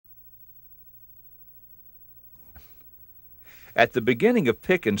At the beginning of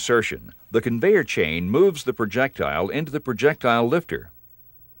pick insertion, the conveyor chain moves the projectile into the projectile lifter.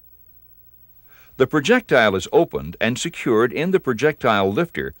 The projectile is opened and secured in the projectile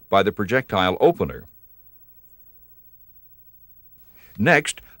lifter by the projectile opener.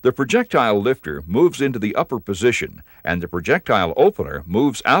 Next, the projectile lifter moves into the upper position and the projectile opener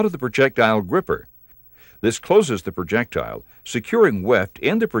moves out of the projectile gripper. This closes the projectile, securing weft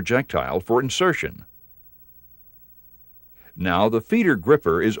in the projectile for insertion. Now the feeder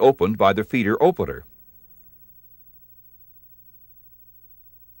gripper is opened by the feeder opener.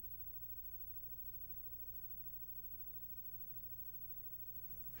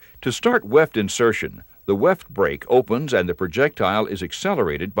 To start weft insertion, the weft brake opens and the projectile is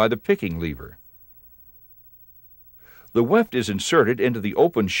accelerated by the picking lever. The weft is inserted into the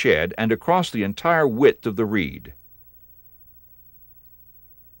open shed and across the entire width of the reed.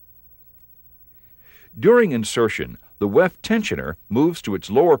 During insertion, the weft tensioner moves to its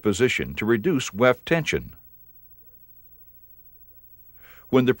lower position to reduce weft tension.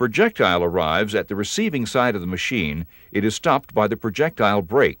 When the projectile arrives at the receiving side of the machine, it is stopped by the projectile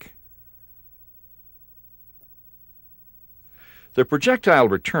brake. The projectile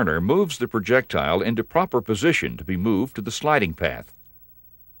returner moves the projectile into proper position to be moved to the sliding path.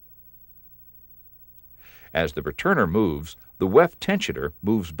 As the returner moves, the weft tensioner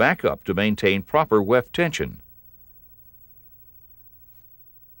moves back up to maintain proper weft tension.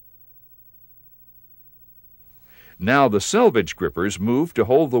 Now the selvage grippers move to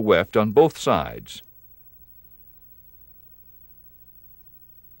hold the weft on both sides.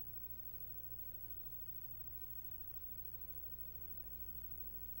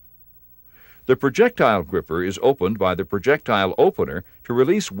 The projectile gripper is opened by the projectile opener to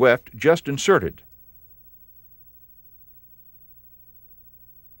release weft just inserted.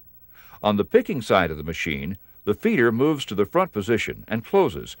 On the picking side of the machine, the feeder moves to the front position and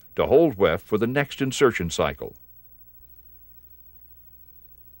closes to hold weft for the next insertion cycle.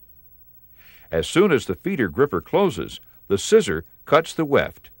 As soon as the feeder gripper closes, the scissor cuts the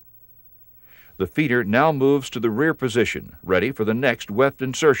weft. The feeder now moves to the rear position, ready for the next weft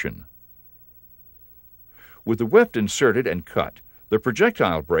insertion. With the weft inserted and cut, the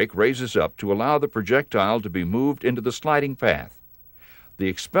projectile brake raises up to allow the projectile to be moved into the sliding path. The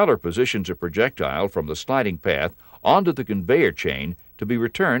expeller positions a projectile from the sliding path onto the conveyor chain to be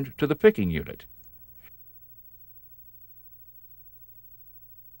returned to the picking unit.